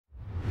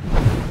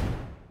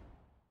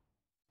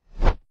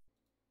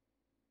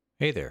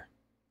Hey there,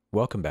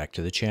 welcome back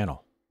to the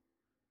channel.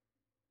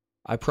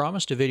 I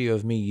promised a video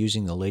of me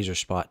using the laser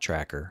spot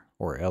tracker,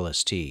 or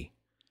LST,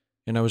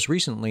 and I was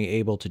recently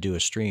able to do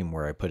a stream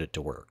where I put it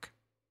to work.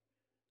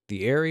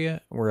 The area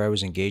where I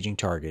was engaging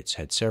targets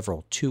had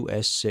several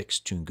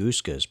 2S6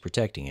 Tunguskas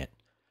protecting it,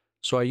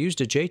 so I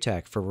used a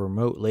JTAC for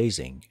remote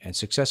lasing and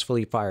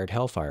successfully fired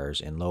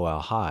Hellfires in low al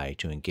high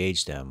to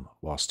engage them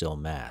while still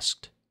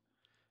masked.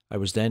 I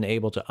was then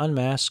able to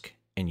unmask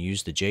and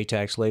use the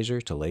JTAC's laser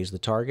to lase the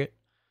target,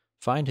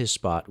 find his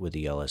spot with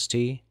the LST,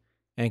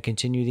 and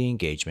continue the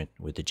engagement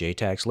with the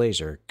JTAC's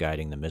laser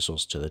guiding the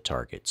missiles to the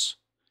targets.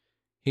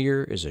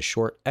 Here is a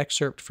short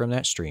excerpt from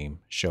that stream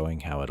showing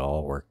how it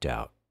all worked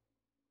out.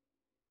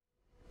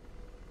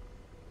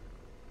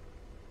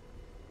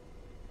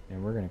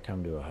 And we're going to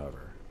come to a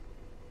hover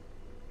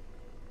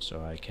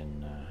so I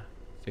can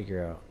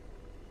figure out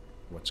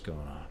what's going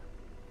on.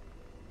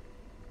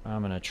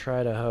 I'm going to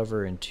try to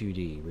hover in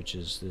 2D, which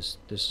is this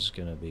is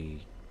going to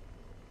be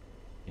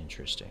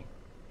interesting.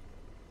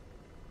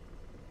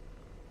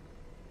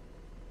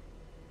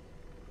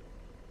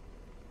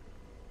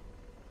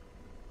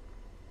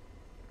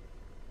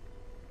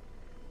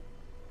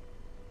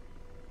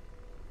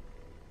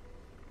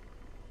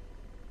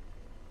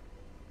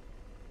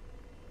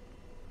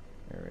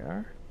 There we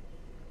are.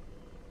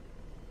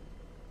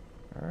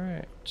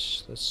 Alright,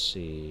 let's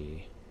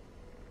see.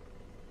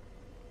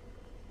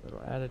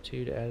 Little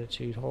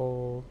attitude,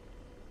 hold.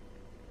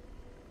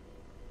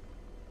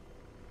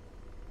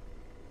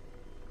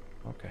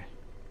 Okay.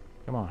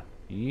 Come on.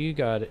 You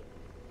got it.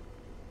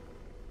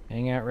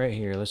 Hang out right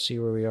here. Let's see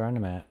where we are on the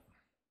map.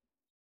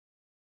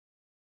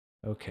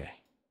 Okay.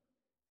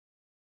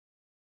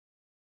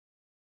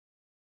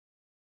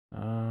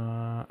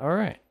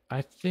 Alright.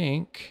 I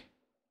think...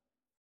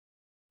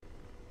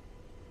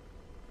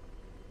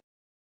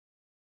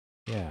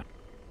 yeah.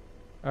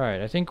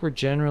 Alright, I think we're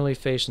generally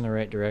facing the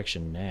right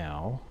direction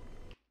now.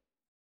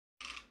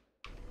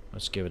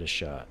 Let's give it a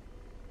shot.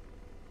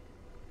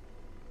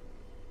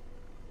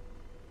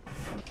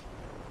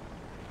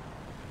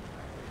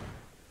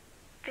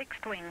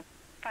 Fixed wing,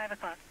 5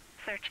 o'clock,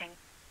 searching.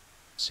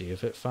 See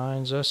if it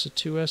finds us a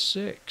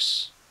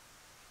 2S6.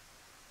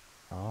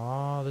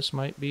 Ah, this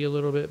might be a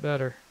little bit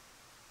better.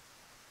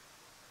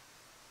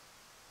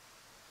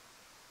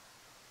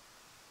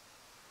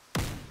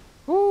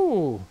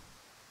 Ooh!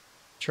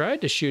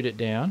 Tried to shoot it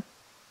down.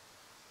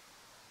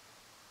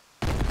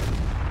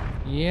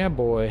 Yeah,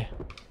 boy.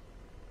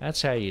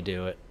 That's how you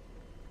do it.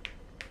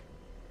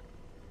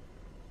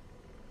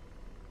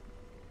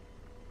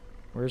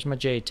 Where's my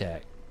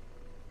JTAC?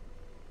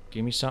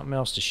 Give me something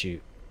else to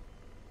shoot.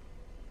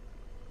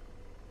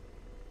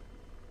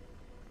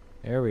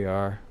 There we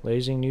are.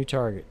 Lasing new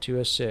target,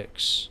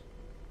 2S6.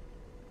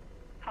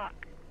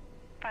 Hawk,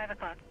 5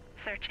 o'clock,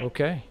 searching.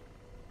 Okay.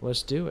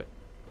 Let's do it.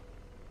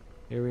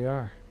 Here we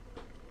are.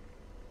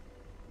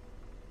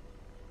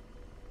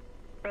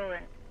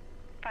 Roland,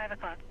 5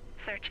 o'clock,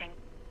 searching.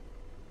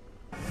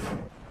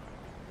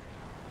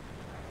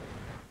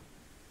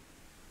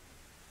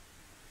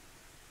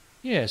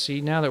 Yeah, see,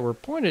 now that we're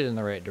pointed in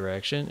the right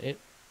direction, it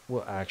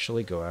will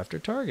actually go after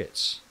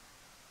targets.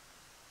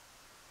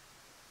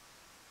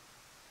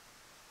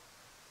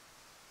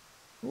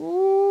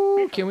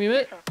 Ooh, can we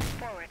miss?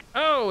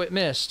 Oh, it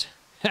missed.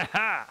 Ha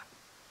ha!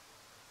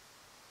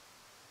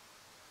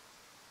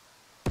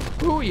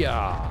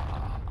 Booyah!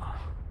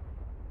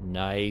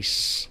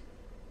 Nice.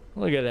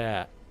 Look at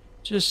that.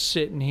 Just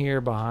sitting here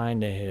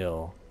behind a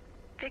hill.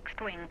 Fixed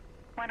wing,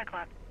 1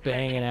 o'clock.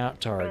 Banging out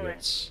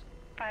targets.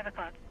 Roland, 5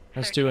 o'clock.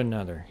 Let's do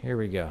another. Here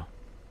we go.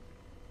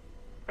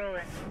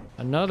 Roland,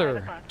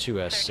 Another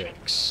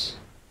 2S6.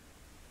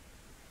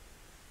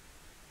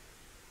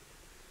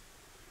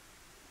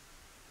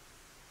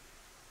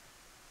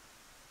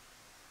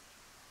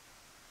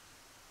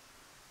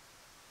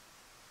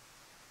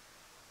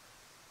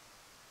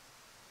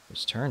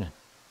 It's turning.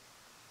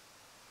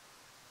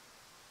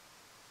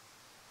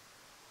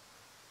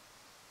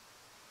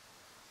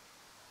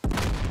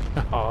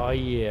 Oh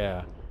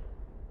yeah.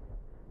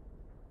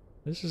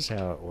 This is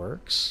how it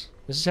works.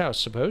 This is how it's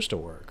supposed to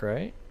work,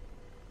 right?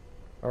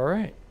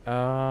 Alright.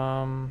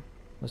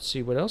 Let's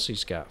see what else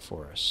he's got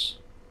for us.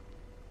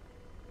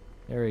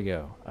 There we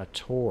go. A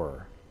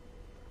tour.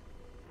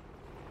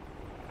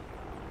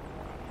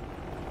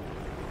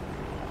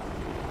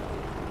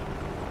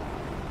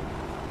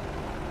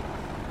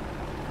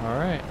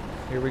 Alright,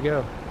 here we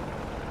go.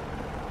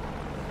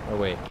 Oh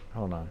wait,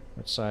 hold on.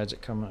 What side's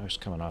it coming? It's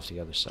coming off the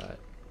other side.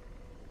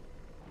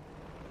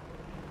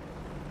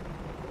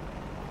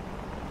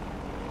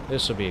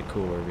 This will be a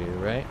cooler view,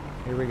 right?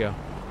 Here we go.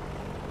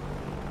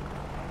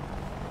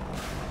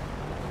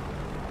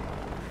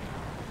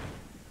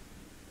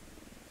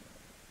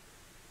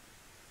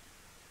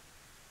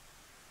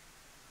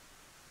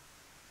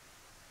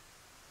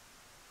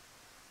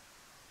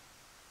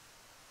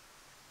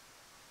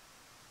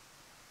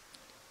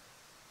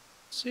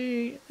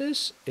 See,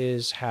 this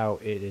is how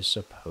it is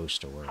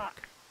supposed to work.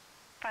 Hawk,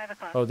 5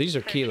 o'clock. Oh, these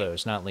are searching.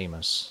 kilos, not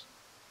limas.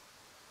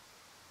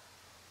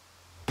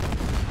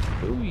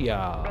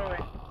 Booyah!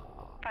 Rolling.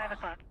 5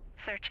 o'clock.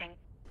 Searching.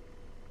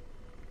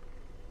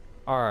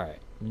 Alright,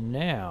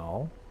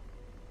 now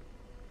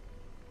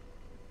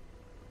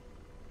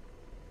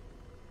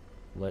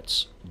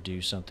let's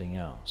do something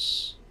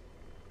else.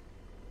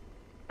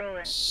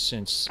 Rolling.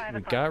 Since 5 we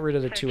o'clock. got rid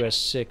of the Searching.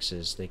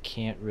 2S6s, they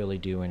can't really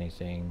do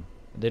anything.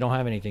 They don't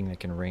have anything that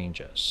can range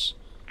us.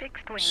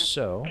 Fixed wing.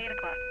 So, 8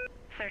 o'clock.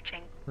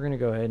 Searching. we're going to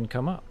go ahead and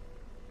come up.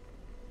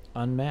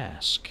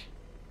 Unmask,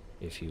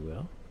 if you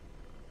will.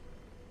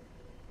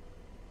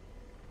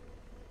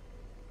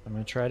 I'm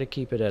going to try to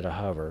keep it at a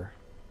hover.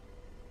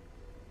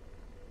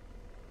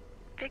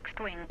 Fixed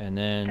wing. And 7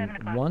 then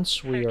o'clock.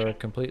 once we are Searching.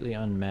 completely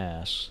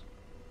unmasked,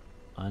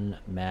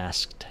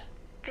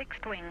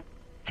 Fixed wing. 6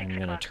 I'm going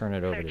to o'clock. turn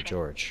it over to Searching.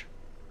 George.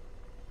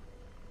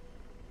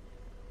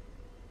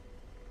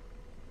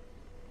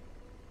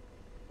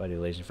 Buddy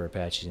lasing for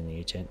Apaches in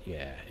the A10.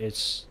 Yeah,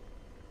 it's...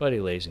 buddy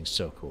lasing's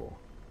so cool.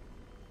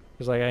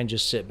 Because like I can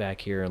just sit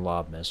back here and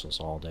lob missiles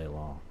all day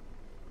long.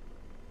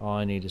 All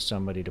I need is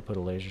somebody to put a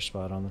laser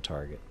spot on the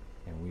target,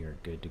 and we are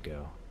good to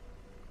go.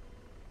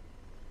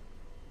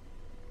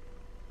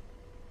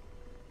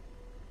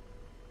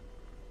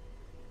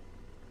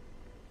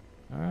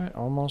 Alright,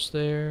 almost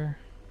there.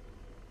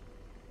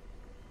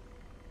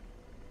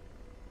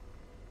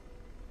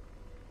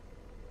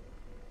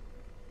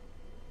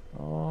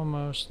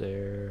 Almost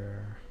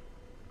there.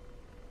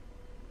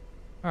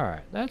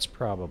 Alright, that's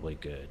probably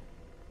good.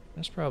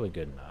 That's probably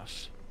good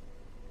enough.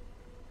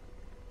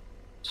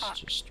 It's Hawk.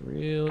 just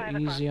real 5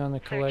 easy o'clock. on the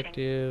Searching.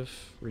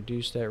 collective.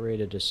 Reduce that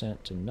rate of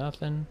descent to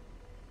nothing.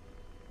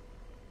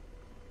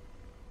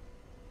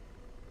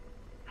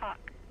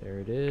 Hawk. There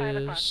it 5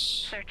 o'clock.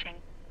 is. Searching.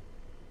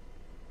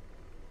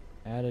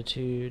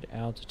 Attitude,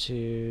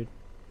 altitude.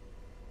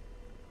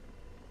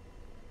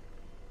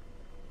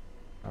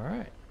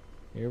 Alright,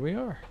 here we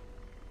are.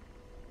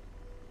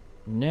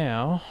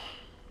 Now,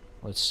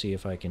 let's see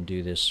if I can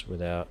do this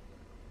without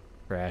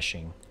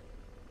crashing.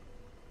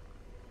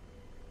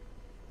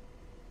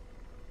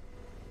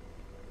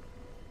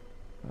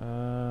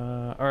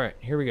 Alright,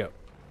 here we go.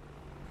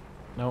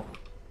 Nope,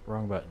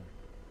 wrong button.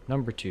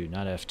 Number 2,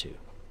 not F2.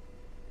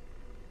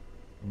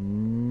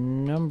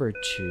 Number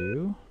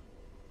 2.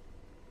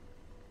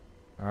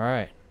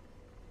 Alright.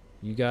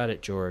 You got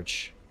it,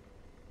 George.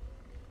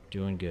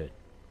 Doing good.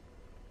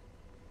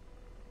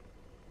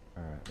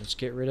 Alright, let's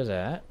get rid of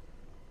that.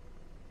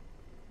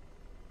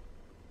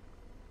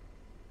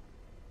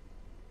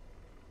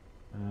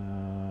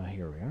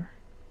 Here we are.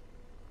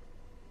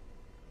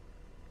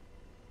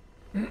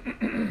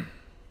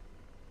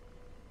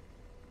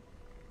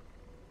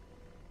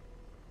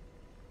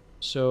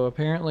 So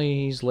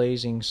apparently he's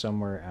lasing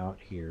somewhere out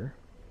here.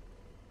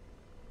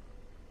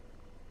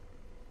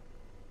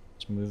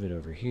 Let's move it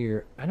over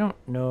here. I don't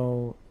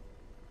know.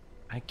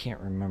 I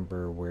can't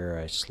remember where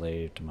I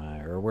slaved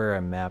my, or where I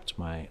mapped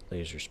my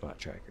laser spot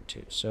tracker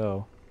to.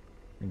 So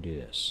we're gonna do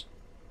this.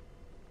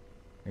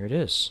 There it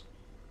is.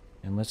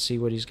 And let's see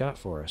what he's got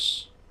for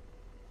us.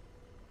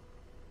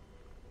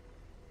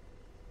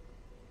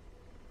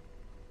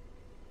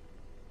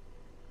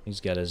 He's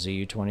got a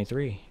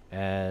ZU-23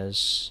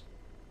 as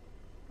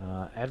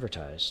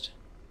advertised.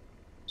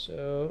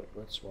 So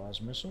let's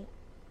WAS missile.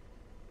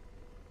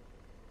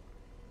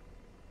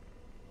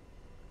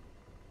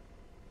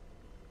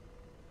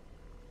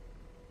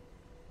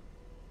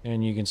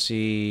 And you can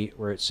see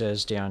where it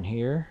says down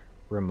here,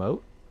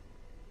 remote,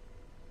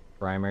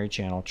 primary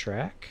channel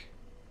track,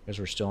 because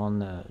we're still on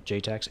the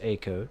JTAC's A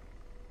code.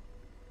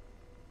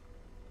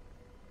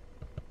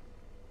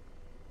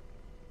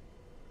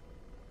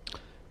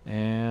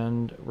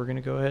 And we're going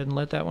to go ahead and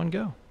let that one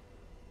go.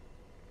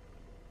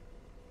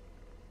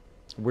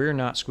 We're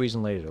not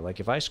squeezing laser. Like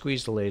if I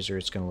squeeze the laser,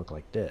 it's going to look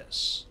like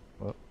this.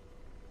 Whoop.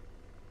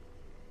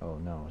 Oh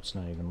no, it's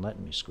not even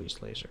letting me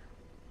squeeze laser.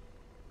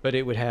 But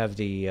it would have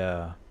the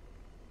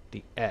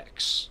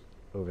X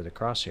over the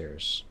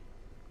crosshairs,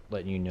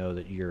 letting you know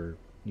that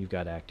you've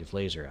got active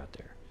laser out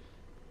there.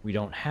 We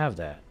don't have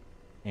that,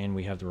 and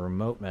we have the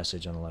remote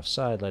message on the left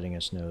side letting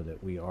us know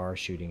that we are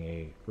shooting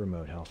a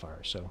remote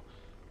Hellfire. So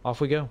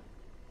off we go.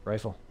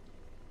 Rifle.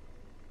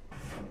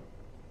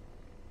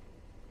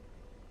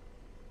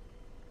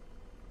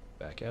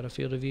 Back out of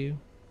field of view.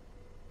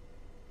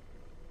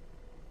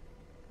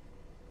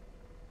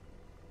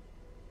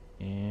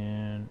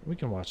 And we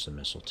can watch the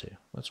missile too.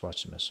 Let's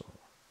watch the missile.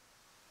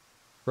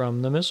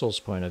 From the missile's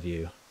point of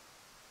view.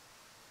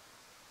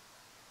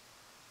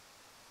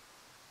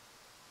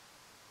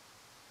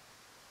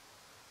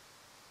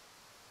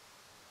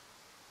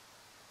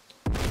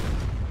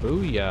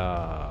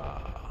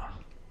 Booyah!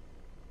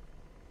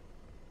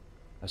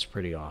 That's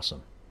pretty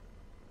awesome.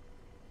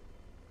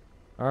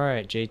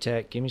 Alright,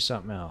 JTAC, give me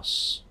something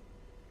else.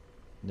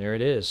 There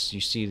it is.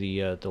 You see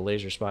the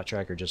laser spot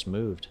tracker just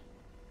moved.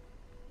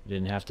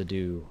 Didn't have to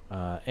do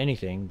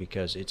anything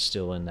because it's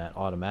still in that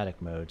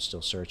automatic mode,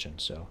 still searching.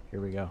 So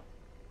here we go.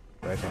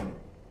 Rifle.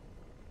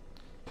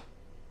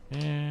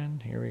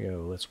 And here we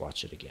go. Let's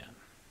watch it again.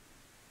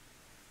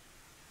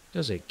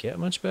 Does it get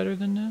much better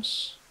than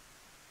this?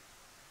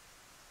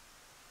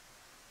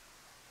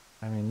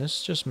 I mean,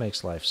 this just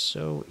makes life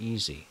so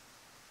easy.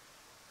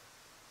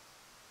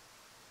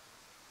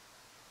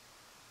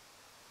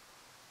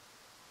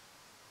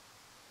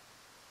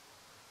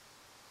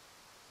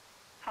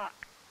 Hawk.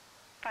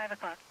 5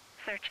 o'clock.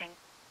 Searching.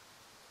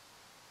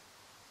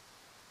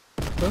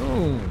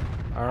 Boom!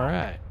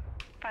 Alright.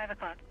 5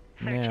 o'clock.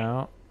 Searching.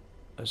 Now,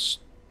 let's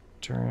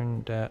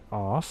turn that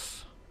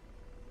off.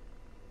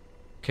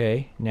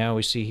 Okay, now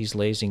we see he's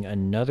lasing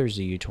another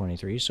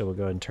ZU-23, so we'll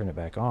go ahead and turn it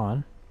back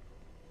on.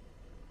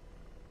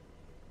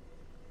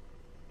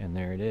 And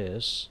there it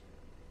is.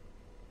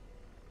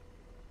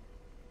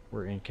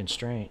 We're in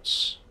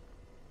constraints.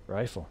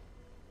 Rifle.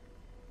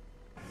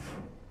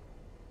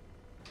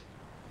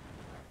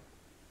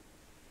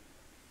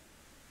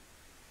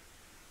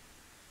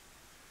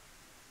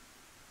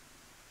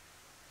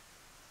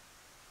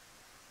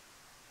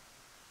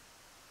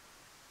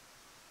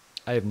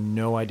 I have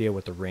no idea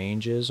what the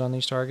range is on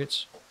these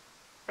targets.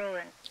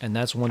 Rolling. And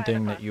that's one 5 thing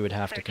o'clock. that you would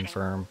have to Searching.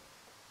 confirm.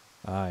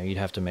 You'd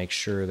have to make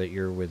sure that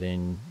you're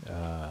within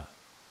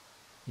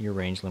your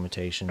range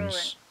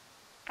limitations.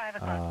 5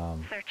 o'clock.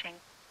 Searching.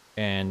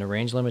 And the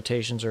range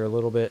limitations are a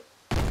little bit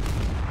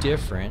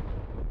different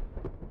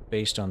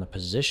based on the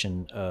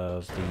position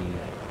of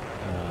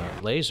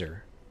the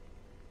laser.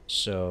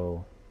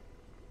 So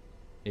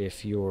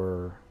if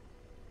you're...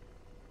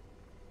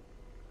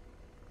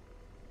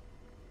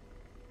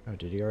 Oh,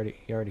 did he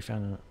already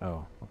found an...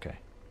 Oh, okay.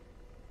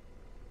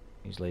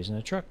 He's lasing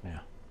a truck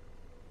now.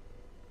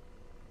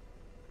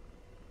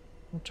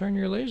 Well, turn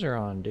your laser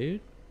on,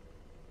 dude.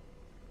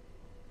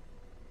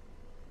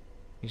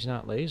 He's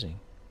not lasing.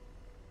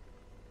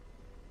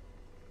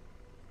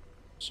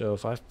 So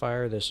if I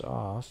fire this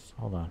off...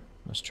 Hold on.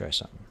 Let's try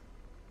something.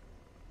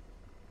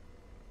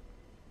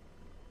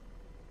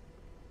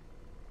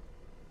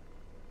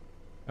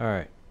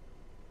 Alright.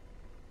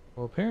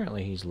 Well,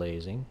 apparently he's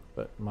lasing,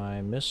 but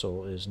my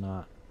missile is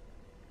not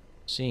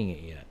seeing it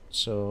yet.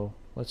 So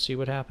let's see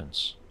what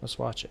happens. Let's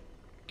watch it.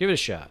 Give it a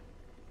shot.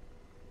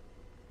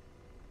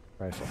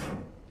 Rifle.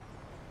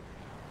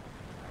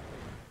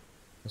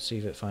 Let's see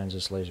if it finds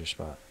this laser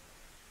spot.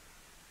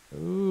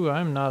 Ooh,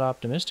 I'm not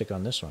optimistic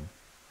on this one.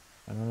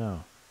 I don't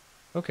know.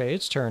 Okay,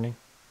 it's turning.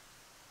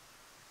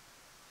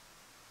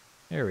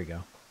 There we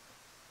go.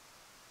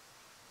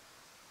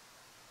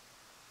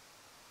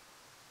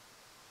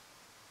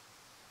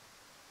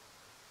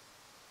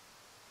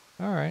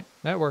 Alright,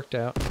 that worked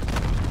out.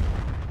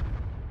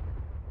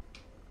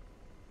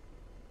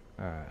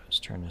 Alright, let's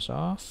turn this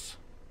off.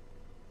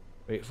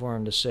 Wait for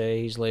him to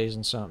say he's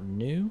lasing something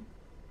new.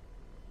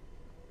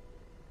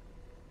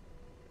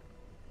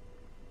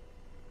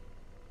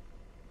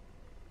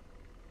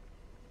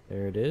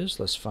 There it is.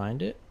 Let's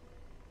find it.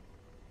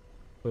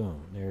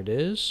 Boom. There it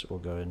is. We'll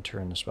go ahead and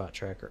turn the spot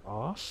tracker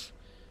off.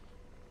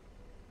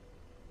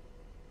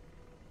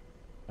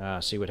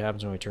 See what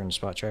happens when we turn the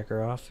spot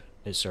tracker off?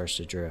 It starts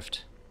to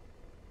drift.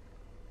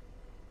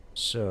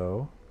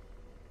 So,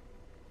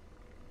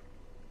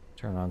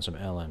 turn on some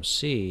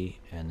LMC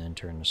and then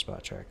turn the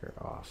spot tracker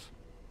off.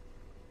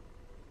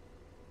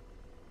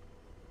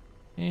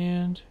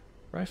 And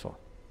rifle.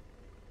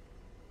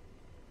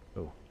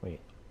 Oh, wait.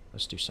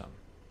 Let's do something.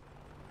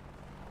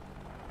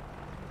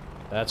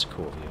 That's a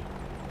cool view.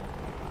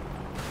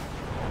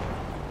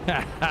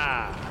 Ha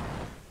ha!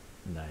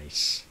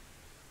 Nice.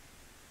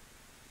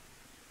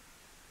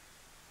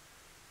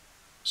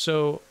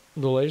 So,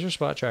 the laser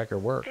spot tracker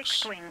works.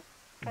 Fixed wing.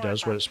 It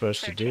does what it's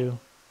supposed to do.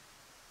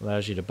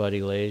 Allows you to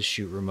buddy lase,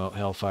 shoot remote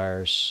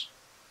Hellfires.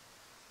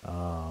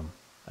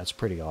 That's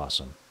pretty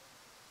awesome.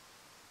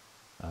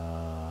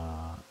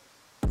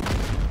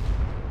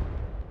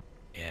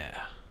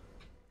 Yeah.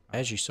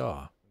 As you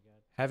saw,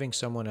 having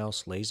someone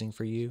else lasing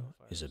for you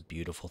is a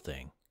beautiful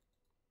thing.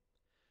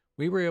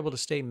 We were able to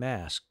stay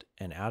masked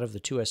and out of the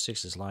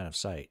 2S6's line of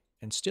sight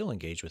and still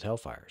engage with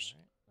Hellfires.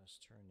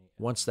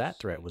 Once that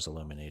threat was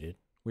eliminated,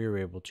 we were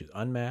able to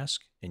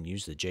unmask and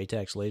use the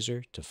JTAC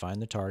laser to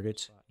find the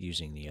targets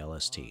using the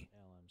LST.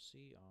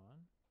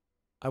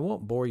 I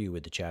won't bore you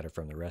with the chatter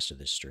from the rest of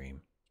this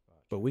stream,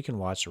 but we can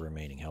watch the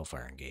remaining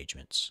Hellfire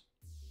engagements.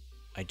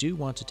 I do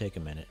want to take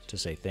a minute to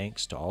say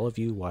thanks to all of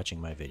you watching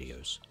my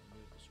videos.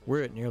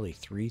 We're at nearly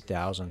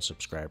 3,000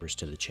 subscribers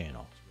to the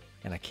channel,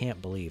 and I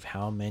can't believe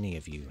how many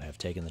of you have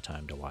taken the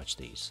time to watch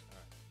these.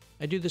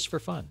 I do this for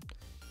fun,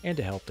 and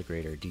to help the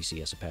greater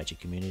DCS Apache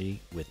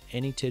community with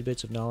any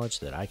tidbits of knowledge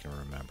that I can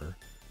remember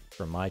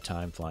from my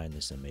time flying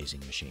this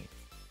amazing machine.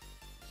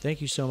 Thank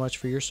you so much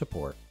for your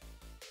support,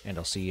 and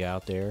I'll see you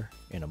out there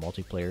in a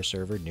multiplayer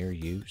server near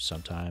you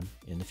sometime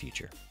in the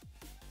future.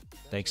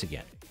 Thanks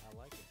again.